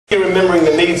Remembering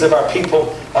the needs of our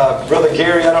people. Brother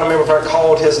Gary, I don't remember if I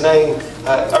called his name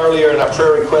earlier in our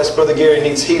prayer request. Brother Gary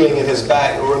needs healing in his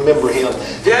back. We'll remember him.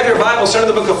 If you have your Bible, turn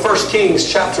to the book of 1 Kings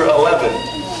chapter 11.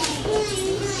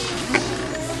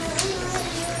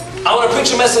 I want to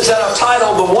preach a message that I've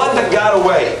titled, The One That Got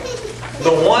Away.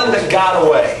 The One That Got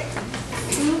Away.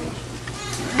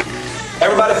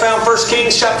 Everybody found 1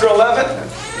 Kings chapter 11?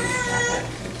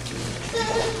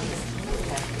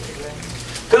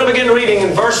 Going to begin reading in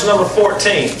verse number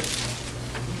 14.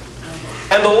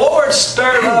 And the Lord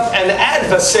stirred up an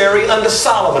adversary unto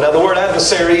Solomon. Now the word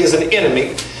adversary is an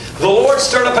enemy. The Lord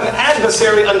stirred up an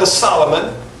adversary unto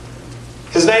Solomon.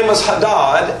 His name was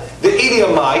Hadad, the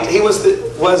Edomite. He was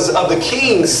of the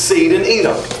king's seed in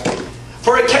Edom.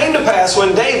 For it came to pass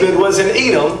when David was in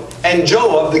Edom, and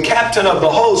Joab, the captain of the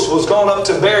host, was gone up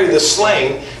to bury the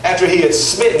slain after he had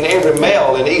smitten every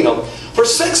male in Edom. For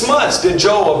 6 months did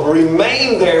Joab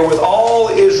remain there with all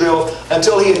Israel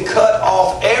until he had cut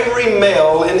off every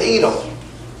male in Edom.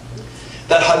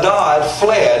 That Hadad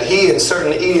fled, he and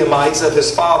certain Edomites of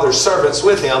his father's servants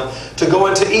with him, to go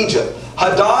into Egypt.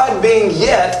 Hadad being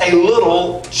yet a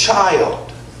little child.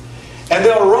 And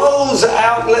there arose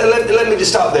out, let me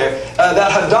just stop there.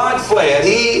 That Hadad fled,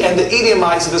 he and the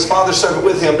Edomites of his father's servant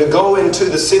with him, to go into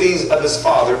the cities of his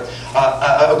father,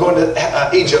 going to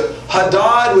Egypt.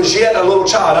 Hadad was yet a little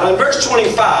child. Now in verse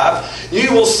 25,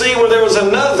 you will see where there was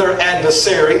another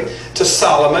adversary to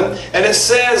Solomon. And it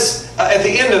says at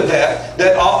the end of that,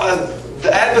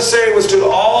 the adversary was to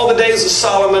all the days of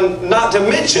Solomon, not to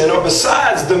mention or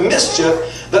besides the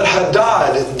mischief that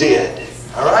Hadad did.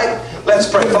 All right? Let's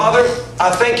pray. Father, I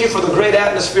thank you for the great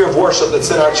atmosphere of worship that's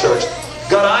in our church.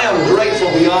 God, I am grateful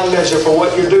beyond measure for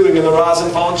what you're doing in the Rise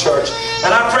and Fawn Church.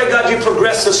 And I pray, God, you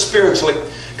progress us spiritually.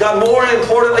 God, more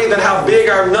importantly than how big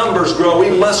our numbers grow,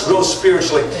 we must grow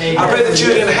spiritually. Amen. I pray that you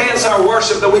would enhance our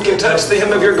worship, that we can touch the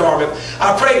hem of your garment.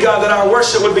 I pray, God, that our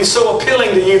worship would be so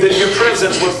appealing to you that your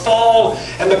presence would fall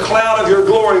and the cloud of your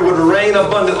glory would rain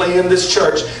abundantly in this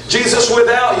church. Jesus,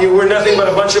 without you, we're nothing but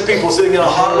a bunch of people sitting in a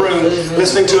hot room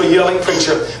listening to a yelling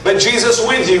preacher. But Jesus,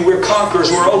 with you, we're conquerors,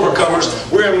 we're overcomers,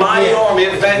 we're a mighty army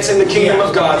advancing the kingdom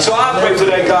of God. So I pray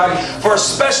today, God, for a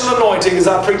special anointing as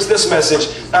I preach this message.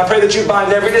 I pray that you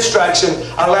bind every distraction,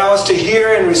 allow us to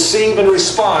hear and receive and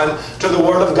respond to the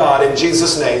Word of God. In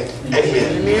Jesus' name,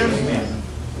 amen. Amen.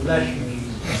 Bless you,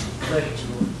 Jesus. Bless you.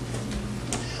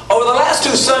 Over the last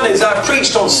 2 Sundays, I've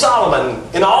preached on Solomon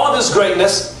in all of his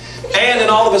greatness and in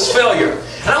all of his failure.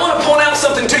 And I want to point out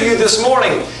something to you this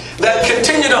morning that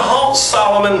continued to haunt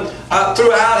Solomon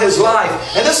throughout his life.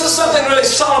 And this is something really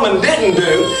Solomon didn't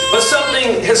do, but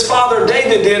something his father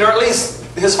David did, or at least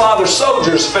his father's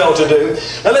soldiers failed to do.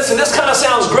 Now listen, this kind of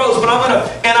sounds gross, but I'm going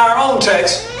to, in our own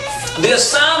text, the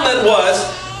assignment was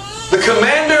the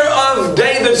commander of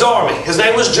David's army. His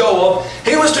name was Joab.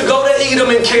 He was to go to Edom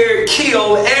and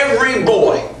kill every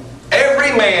boy.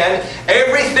 Every man,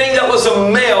 everything that was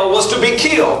a male was to be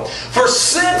killed. For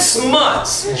 6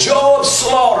 months, Joab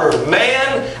slaughtered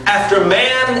man after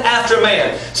man after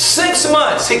man. 6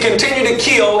 months he continued to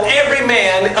kill every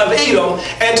man of Edom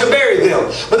and to bury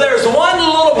them. But there's one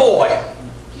little boy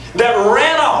that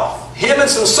ran off, him and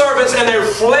some servants, and they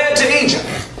fled to Egypt.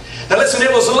 Now listen,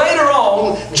 it was later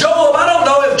on, Joab, I don't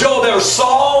know if Joab ever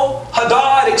saw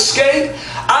Hadad escape.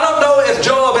 I don't know if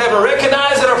Joab ever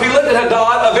recognized it, or if he looked at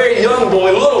Hadad, a very young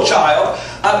boy, little child,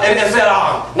 and said,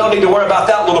 no need to worry about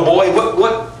that little boy.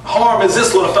 What harm is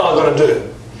this little fellow going to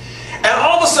do? And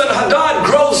all of a sudden, Hadad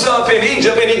grows up in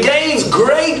Egypt, and he gains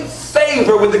great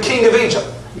favor with the king of Egypt.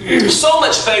 So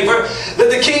much favor that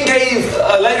the king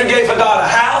later gave Hadad a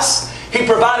house. He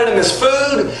provided him his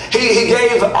food. He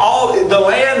gave all the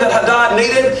land that Hadad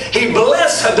needed. He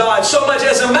blessed Hadad so much.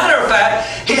 As a matter of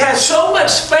fact, he had so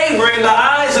much favor in the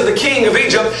eyes of the king of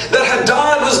Egypt that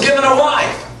Hadad was given a wife.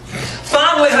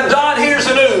 Finally, Hadad hears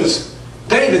the news.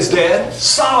 David's dead.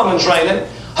 Solomon's reigning.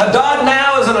 Hadad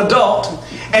now is an adult.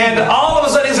 And all of a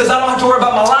sudden he says, I don't have to worry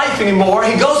about my life anymore.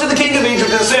 He goes to the king of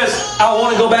Egypt and says, I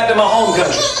want to go back to my home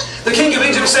country. The king of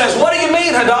Egypt says, what do you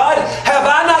mean, Hadad? Have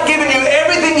I not given you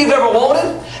everything you've ever wanted?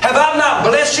 Have I not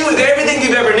blessed you with everything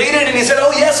you've ever needed? And he said,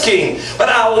 oh yes, king, but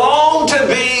I long to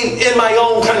be in my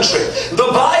own country.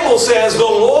 The Bible says the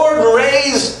Lord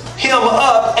raised him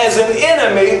up as an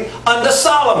enemy unto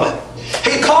Solomon.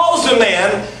 He caused a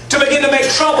man to begin to make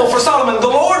trouble for Solomon. The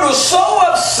Lord was so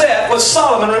upset with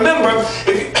Solomon. Remember,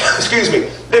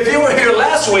 if you were here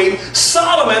last week,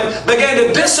 Solomon began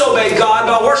to disobey God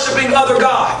by worshiping other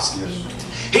gods.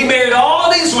 He married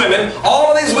all of these women.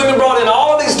 All of these women brought in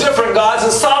all of these different gods,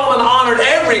 and Solomon honored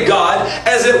every god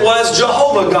as it was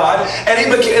Jehovah God.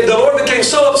 And the Lord became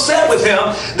so upset with him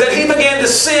that he began to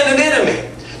sin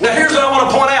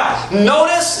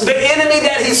the enemy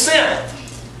that he sent,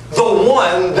 the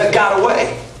one that got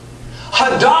away.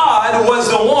 Hadad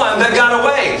was the one that got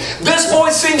away. This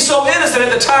boy seemed so innocent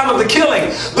at the time of the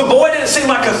killing. The boy didn't seem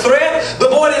like a threat.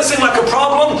 The boy didn't seem like a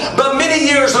problem. But many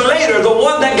years later, the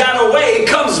one that got away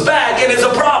comes back and is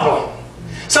a problem.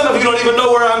 Some of you don't even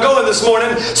know where I'm going this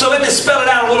morning, so let me spell it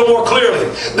out a little more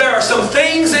clearly. There are some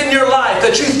things in your life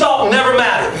that you thought never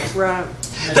mattered. Right.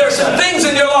 There are some things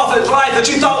in your life that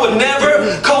you thought would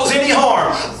never cause any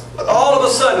harm. But all of a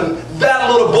sudden,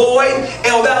 that little boy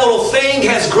and that little thing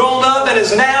has grown up and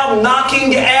is now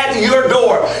knocking at your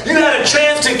door. You had a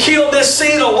chance to kill this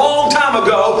seed a long time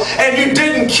ago, and you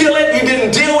didn't kill it, you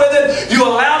didn't deal with it, you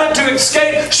allowed it to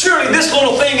escape. Surely this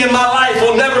little thing in my life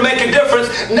will never make a difference.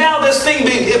 Now this thing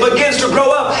begins to grow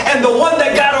up, and the one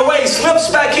that got away slips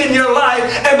back in your life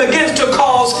and begins to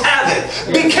cause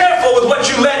havoc. Be careful with what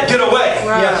you let get away.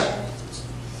 Right. Yes.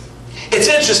 It's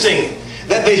interesting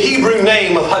that the Hebrew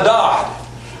name of Hadad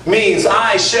means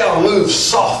I shall move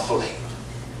softly.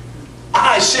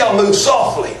 I shall move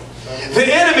softly.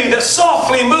 The enemy that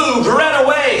softly moved ran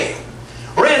away,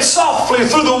 ran softly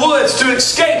through the woods to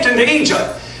escape into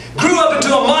Egypt, grew up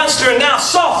into a monster, and now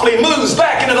softly moves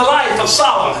back into the life of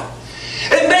Solomon.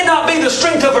 It may not be the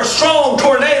strength of a strong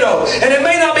tornado, and it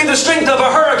may not be the strength of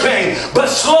a hurricane, but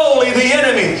slowly the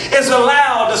enemy is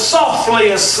allowed to softly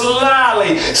and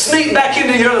slyly sneak back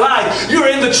into your life. You're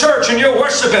in the church and you're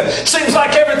worshiping. Seems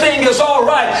like everything is all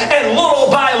right, and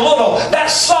little by little, that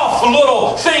soft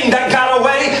little thing that got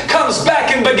away comes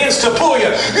back and begins to pull you.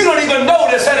 You don't even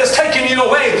notice that it's taking you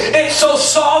away. It's so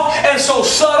soft and so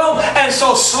subtle and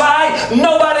so sly,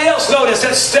 nobody else noticed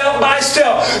it. Step by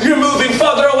step, you're moving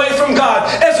further away from God.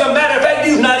 As a matter of fact,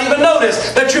 you've not even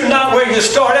noticed that you're not where you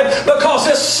started, because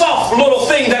this soft little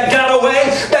thing that got away,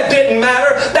 that didn't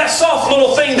matter, that soft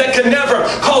little thing that could never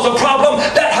cause a problem,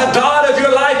 that Hadad of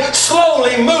your life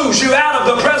slowly moves you out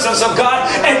of the presence of God,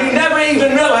 and you never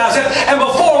even realize it. And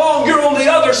before long, you're on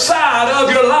the other side of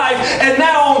your life, and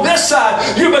now on this side,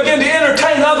 you begin to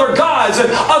entertain other gods and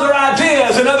other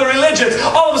ideas and other religions.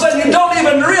 All of a sudden, you don't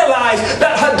even realize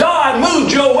that Hadad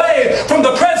moved you away from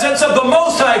the presence of the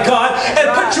Most High God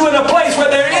and put you in a place where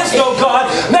there is no God,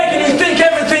 making you think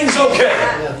everything's okay.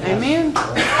 Amen.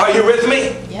 Are you with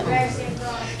me?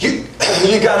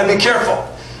 You got to be careful.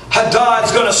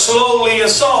 Hadad's going to slowly and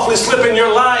softly slip in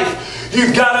your life.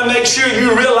 You've got to make sure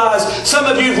you realize, some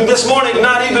of you this morning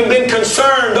not even been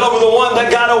concerned over the one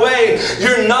that got away.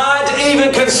 You're not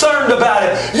even concerned about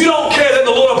it. You don't care that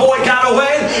the little boy got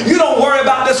away. You don't worry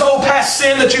about this old past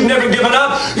sin that you've never given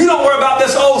up. You don't worry about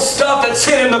this old stuff that's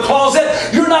hid in the closet.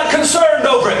 You're not concerned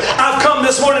over it. I've come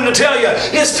this morning to tell you,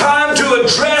 it's time to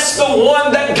address the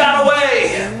one that got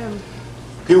away.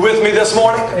 You with me this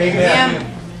morning? Amen.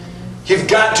 You've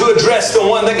got to address the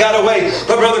one that got away.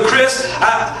 But Brother Chris,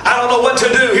 I don't know what to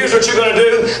do. Here's what you're going to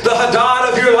do. The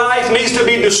Hadad of your life needs to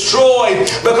be destroyed,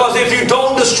 because if you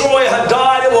don't destroy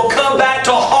Hadad, it will come back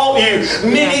to haunt you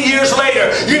many years later.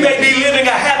 You may be living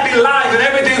a happy life and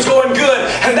everything's going good,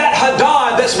 and that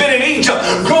Hadad that's been in Egypt,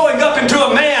 growing up into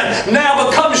a man, now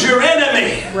becomes your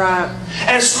enemy. Right.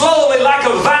 And slowly, like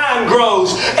a vine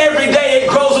grows, every day it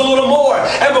grows a little more.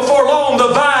 And before long,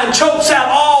 the vine chokes out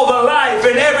all the life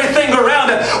and everything around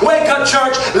it. Wake up,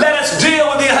 church. Let us deal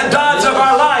with the Hadads of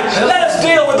our life. Let us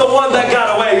deal with the one that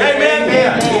got away. Amen?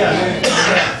 Amen.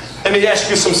 Let me ask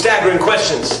you some staggering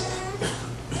questions.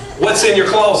 What's in your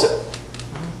closet?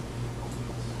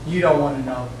 You don't want to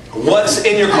know. What's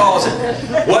in your closet?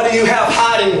 What do you have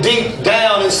hiding deep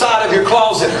down inside of your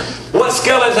closet? What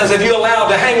skeletons have you allowed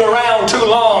to hang around too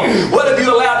long? What have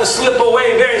you allowed to slip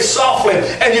away very softly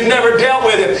and you've never dealt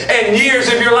with it? And years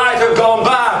of your life have gone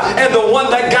by, and the one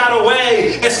that got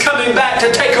away is coming back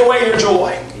to take away your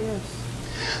joy.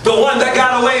 The one that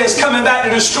got away is coming back to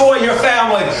destroy your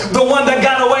family. The one that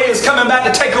got away is coming back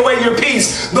to take away your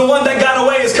peace. The one that got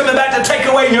away is coming back to take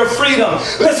away your freedom.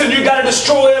 Listen, you got to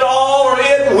destroy it all, or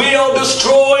it will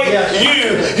destroy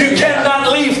you. You cannot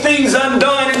leave things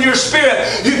undone in your spirit.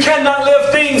 You cannot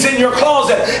leave things in your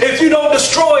closet. If you don't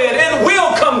destroy it, it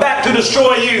will come back to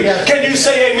destroy you. Can you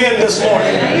say amen this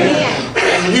morning?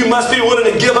 You must be willing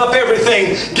to give up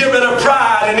everything. Get rid of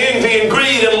pride and envy and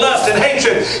greed and lust and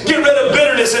hatred. Get rid of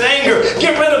bitterness and anger.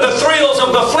 Get rid of the thrills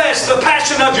of the flesh, the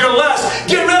passion of your lust.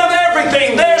 Get rid of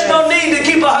everything. There's no need to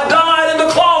keep a Hadad in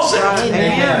the closet.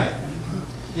 Amen.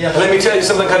 Let me tell you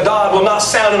something. Hadad will not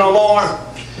sound an alarm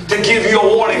to give you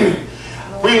a warning.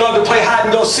 We love to play hide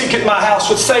and go seek at my house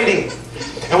with Sadie.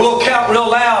 And we'll count real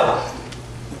loud.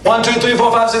 1, 2, 3,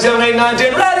 4, 5, 6, 7, 8, 9,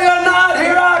 10. Ready or not,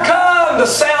 here I come. To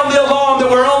sound the alarm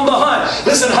that we're on the hunt.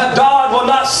 Listen, Hadad will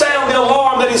not sound the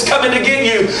alarm that he's coming to get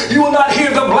you. You will not hear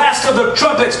the blast of the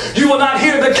trumpets. You will not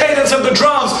hear the cadence of the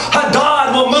drums.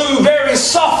 Hadad will move very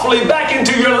softly back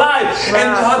into your life.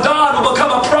 And Hadad will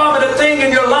become a prominent thing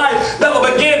in your life that will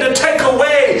begin to take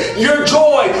away your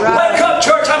joy. Wake up,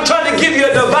 church. I'm trying to give you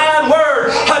a divine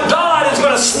word. Hadad is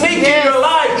going to sneak in your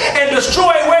life and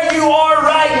destroy where you are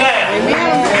right now.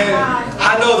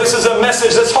 I know this is a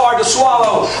message that's hard to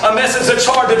swallow, a message that's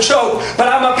hard to choke, but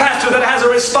I'm a pastor that has a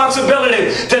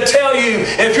responsibility to tell you,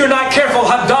 if you're not careful,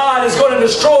 Hadad is going to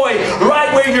destroy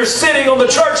right where you're sitting on the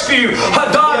church pew.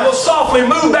 Hadad will softly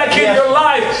move back in your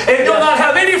life, and you'll not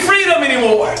have any freedom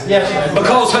anymore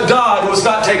because Hadad was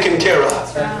not taken care of.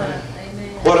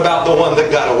 What about the one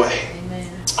that got away?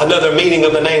 Another meaning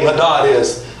of the name Hadad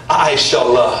is, I shall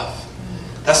love.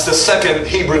 That's the second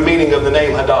Hebrew meaning of the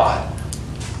name Hadad.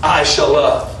 I shall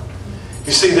love.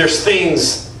 You see, there's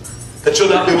things that you'll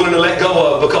not be willing to let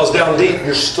go of because down deep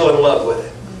you're still in love with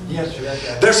it. Yes, sir, that's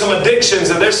right. There's some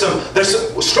addictions and there's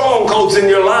some strongholds in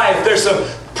your life. There's some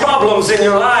problems in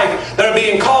your life that are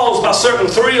being caused by certain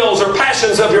thrills or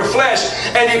passions of your flesh,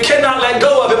 and you cannot let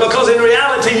go of it because in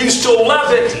reality you still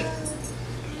love it.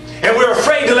 And we're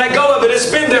afraid to let go of it.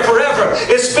 It's been there forever.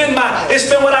 It's been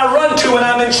what I run to when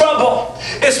I'm in trouble.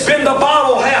 It's been the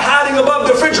bottle hiding above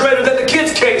the refrigerator that the kids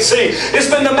can't see. It's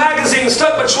been the magazine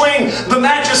stuck between the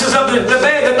mattresses of the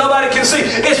bed that nobody can see.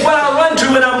 It's what I run to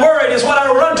when I'm worried. It's what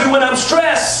I run to when I'm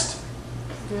stressed.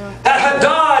 That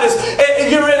Hadad is,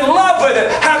 you're in love with it.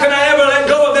 How can I ever let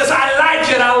go of this? I like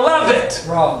it. I love it.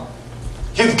 Wrong.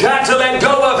 You've got to let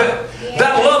go of it.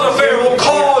 That love affair will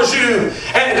cause you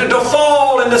to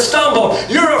fall and to stumble.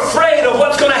 You're afraid of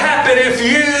what's going to happen if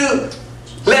you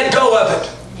let go of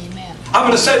it. Amen. I'm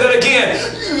going to say that again.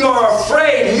 You are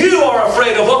afraid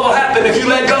of what will happen if you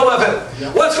let go of it.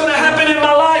 What's going to happen in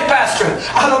my life, Pastor?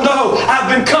 I don't know. I've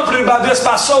been comforted by this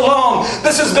by so long.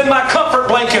 This has been my comfort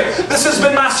blanket. This has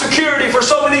been my security for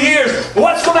so many years.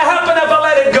 What's going to happen if I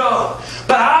let it go?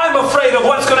 But I'm afraid of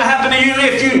what's going to happen to you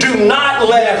if you do not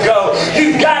let it go.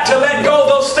 You've got to let go of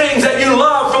those things that you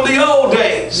love from the old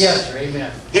days. Yes, sir.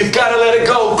 Amen. You've got to let it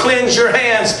go. Cleanse your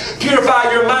hands.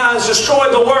 Purify your minds.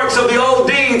 Destroy the works of the old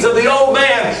deeds of the old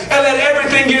man. And let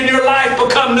everything in your life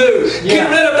become new. Get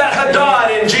rid of that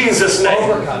Hadad in Jesus'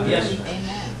 name. Overcome. Yes, sir.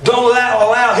 Don't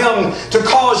allow him to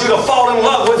cause you to fall in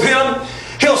love with him.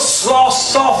 He'll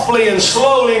softly and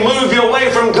slowly move you away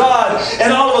from God,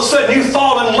 and all of a sudden you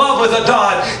fall in love with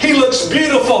Hadad. He looks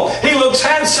beautiful. He looks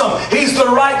handsome. He's the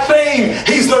right thing.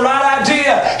 He's the right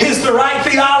idea. He's the right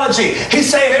theology. He's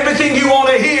saying everything you want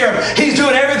to hear. He's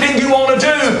doing everything you want to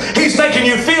do. He's making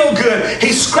you feel good.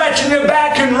 He's scratching your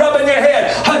back and rubbing your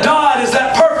head. Hadad is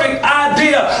that perfect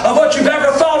idea of what you've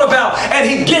ever thought about, and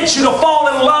he gets you to fall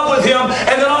in love with him,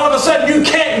 and then all of a sudden you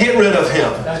can't get rid of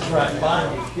him. That's right.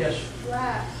 Bondage. Yes, sir.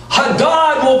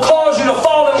 Hadad will cause you to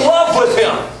fall in love with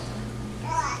him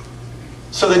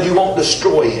so that you won't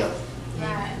destroy him.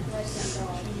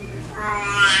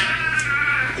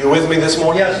 You with me this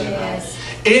morning? Yes.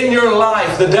 In your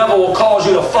life, the devil will cause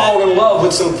you to fall in love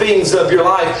with some things of your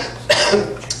life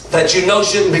that you know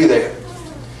shouldn't be there.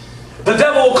 The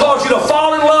devil will cause you to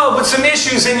fall in love with some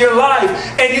issues in your life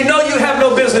and you know you have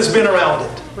no business being around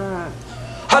it.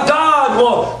 Hadad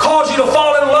will cause you to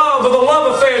fall in love with a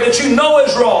love affair that you know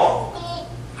is wrong.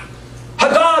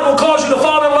 Hadad will cause you to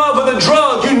fall in love with a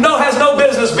drug you know has no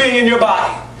business being in your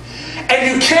body. And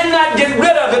you cannot get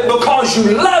rid of it because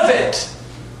you love it.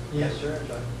 Yes, sir.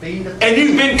 And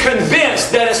you've been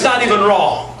convinced that it's not even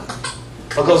wrong.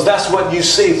 Because that's what you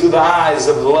see through the eyes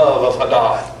of the love of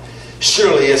Hadad.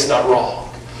 Surely it's not wrong.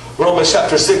 Romans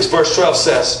chapter 6 verse 12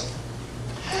 says,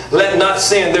 let not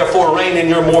sin therefore reign in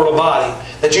your mortal body,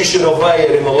 that you should obey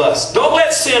it in the lust. Don't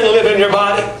let sin live in your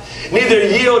body. Neither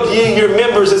yield ye your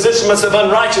members as instruments of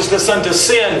unrighteousness unto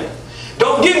sin.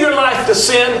 Don't give your life to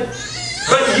sin,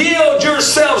 but yield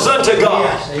yourselves unto God,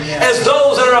 as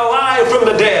those that are alive from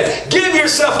the dead. Give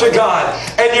yourself to God,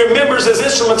 and your members as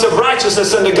instruments of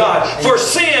righteousness unto God. For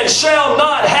sin shall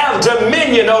not have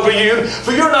dominion over you,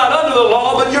 for you're not under the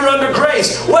law, but you're under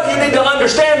grace. What you need to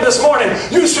understand this morning,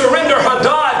 you surrender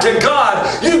Hadad to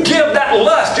God. You give that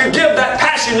lust, you give that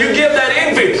passion, you give that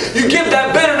envy, you give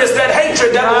that bitterness, that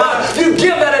hatred, that love, you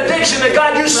give that addiction to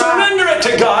God. You surrender it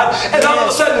to God, and all of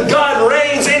a sudden God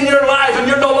reigns in your life, and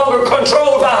you're no longer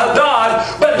controlled by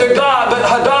Hadad, but to God. But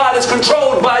Hadad is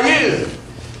controlled by you.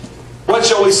 What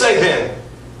shall we say then?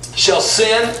 Shall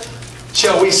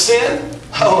we sin?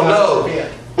 Oh no.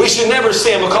 We should never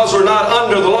sin because we're not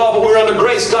under the law, but we're under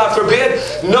grace. God forbid.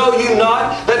 Know you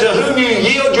not that to whom you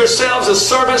yield yourselves as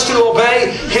servants to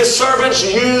obey, His servants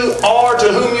you are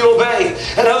to whom you obey.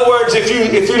 In other words, if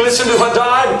you listen to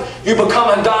Hadad, you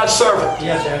become Hadad's servant.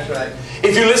 Yes, that's right.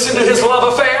 If you listen to his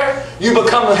love affair, you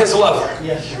become his lover.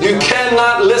 Yes, you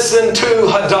cannot listen to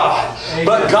Hadad. Amen.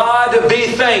 But God be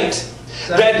thanked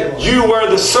that you were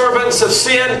the servants of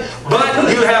sin, but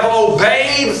you have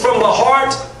obeyed from the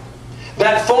heart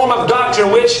that form of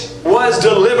doctrine which was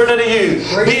delivered unto you.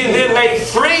 Being then made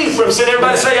free from sin.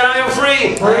 Everybody say, I am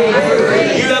free.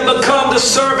 You have become the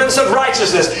servants of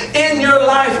righteousness. In your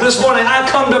life this morning, I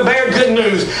come to bear good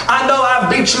news. I know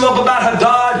I've beat you up about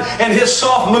Hadad and his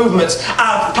soft movements.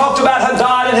 I've talked about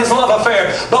Hadad and his love affair.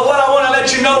 But what I want to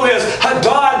let you know is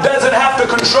Hadad doesn't have to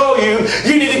control you.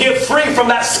 You need to get free from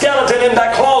that skeleton in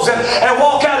that closet and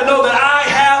walk out and know that I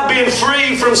have been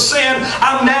free from sin.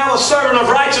 I'm now a servant of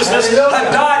righteousness.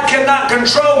 Hadad cannot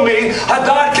control me.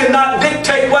 Hadad cannot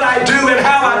dictate what I do and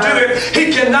how I do it.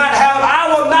 He cannot have, I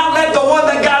will not let the one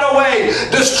that got away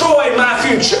destroy my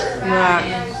future.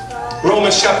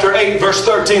 Romans chapter 8 verse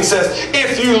 13 says,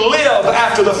 if you live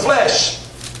after the flesh,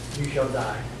 you shall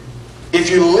die. If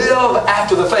you live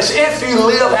after the flesh, if you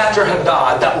live after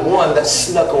Hadad, that one that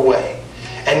snuck away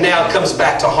and now comes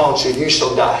back to haunt you, you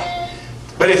shall die.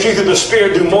 But if you through the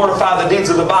Spirit do mortify the deeds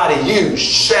of the body, you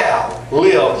shall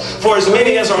live. For as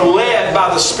many as are led by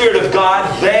the Spirit of God,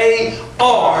 they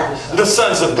are the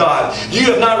sons of God.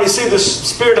 You have not received the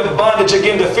spirit of bondage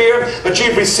again to fear, but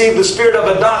you've received the spirit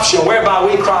of adoption, whereby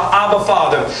we cry, Abba,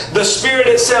 Father. The Spirit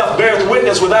itself beareth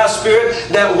witness with our spirit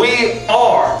that we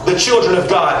are the children of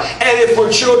God. And if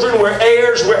we're children, we're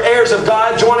heirs of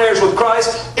God, joint heirs with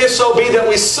Christ. If so be that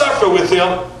we suffer with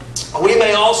Him, we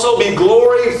may also be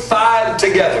glorified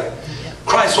together.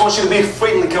 Christ wants you to be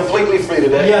completely free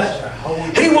today. Yes,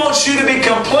 sir. He wants you to be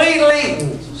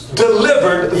completely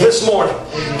delivered this morning.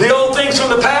 The old things from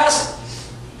the past,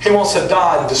 He wants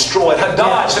Hadad destroyed.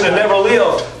 Hadad should have never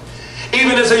lived.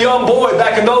 Even as a young boy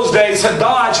back in those days,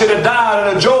 Hadad should have died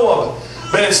in a Joab.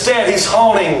 But instead, he's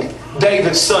haunting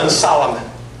David's son Solomon.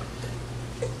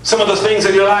 Some of the things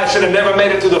in your life should have never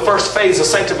made it through the first phase of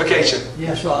sanctification.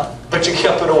 Yes, right. But you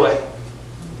kept it away.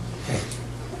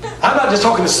 I'm not just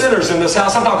talking to sinners in this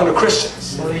house, I'm talking to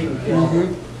Christians.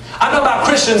 I know about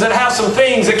Christians that have some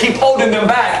things that keep holding them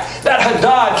back. That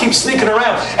Hadad keeps sneaking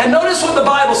around. And notice what the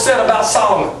Bible said about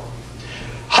Solomon.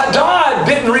 Hadad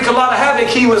didn't wreak a lot of havoc,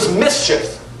 he was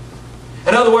mischief.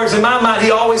 In other words, in my mind, he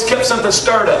always kept something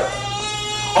stirred up.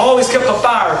 Always kept a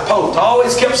fire poked.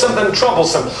 Always kept something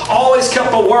troublesome. Always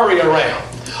kept a worry around.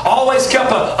 Always kept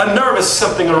a nervous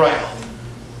something around.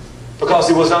 Because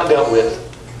he was not dealt with.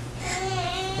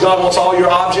 God wants all your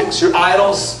objects, your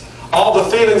idols, all the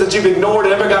feelings that you've ignored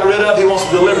and never got rid of. He wants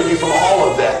to deliver you from all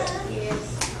of that.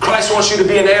 Christ wants you to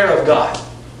be an heir of God.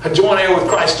 A joint heir with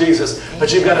Christ Jesus.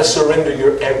 But you've got to surrender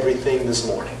your everything this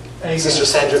morning. Amen. Sister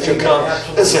Sandra, if you come.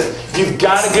 Listen, you've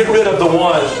got to get rid of the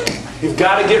one. You've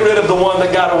got to get rid of the one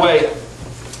that got away.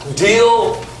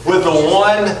 Deal with the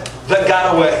one that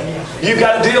got away. You've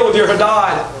got to deal with your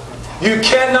Hadad. You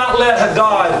cannot let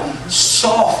Hadad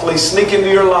softly sneak into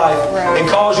your life and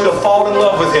cause you to fall in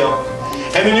love with him.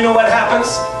 And then you know what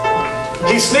happens?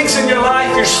 He sneaks in your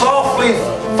life, you softly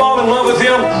fall in love with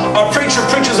him. A preacher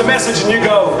preaches a message and you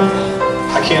go,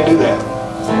 I can't do that.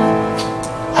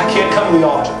 I can't come to the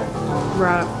altar.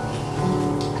 Right.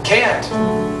 I can't.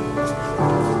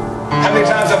 How many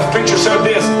times have a preacher said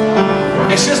this?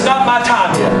 It's just not my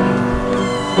time yet.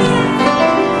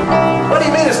 What do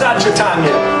you mean it's not your time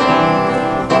yet?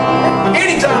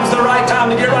 Any time's the right time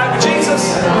to get right with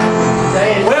Jesus.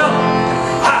 Well,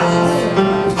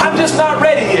 I'm just not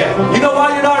ready yet. You know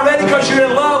why you're not ready? Because you're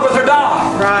in love with her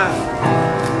dog. Right.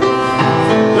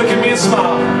 Look at me and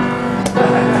smile.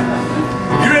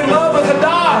 You're in love with her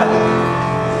dog.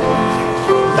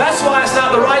 That's why it's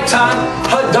not the right time.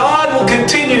 Hadad will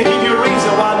continue to give you a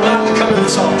reason why not to come to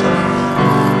this altar.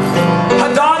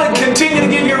 Hadad will continue to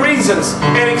give you reasons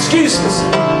and excuses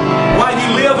why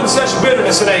you live in such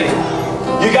bitterness and anger.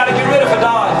 You got to get rid of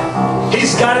Hadad.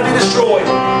 He's got to be destroyed.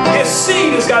 His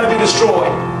seed has got to be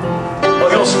destroyed. Or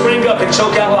he'll spring up and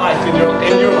choke out life in your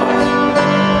life.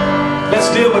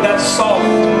 Let's deal with that soft,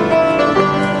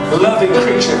 loving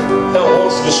creature that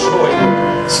wants to destroy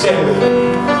you. Stand with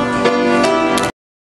him.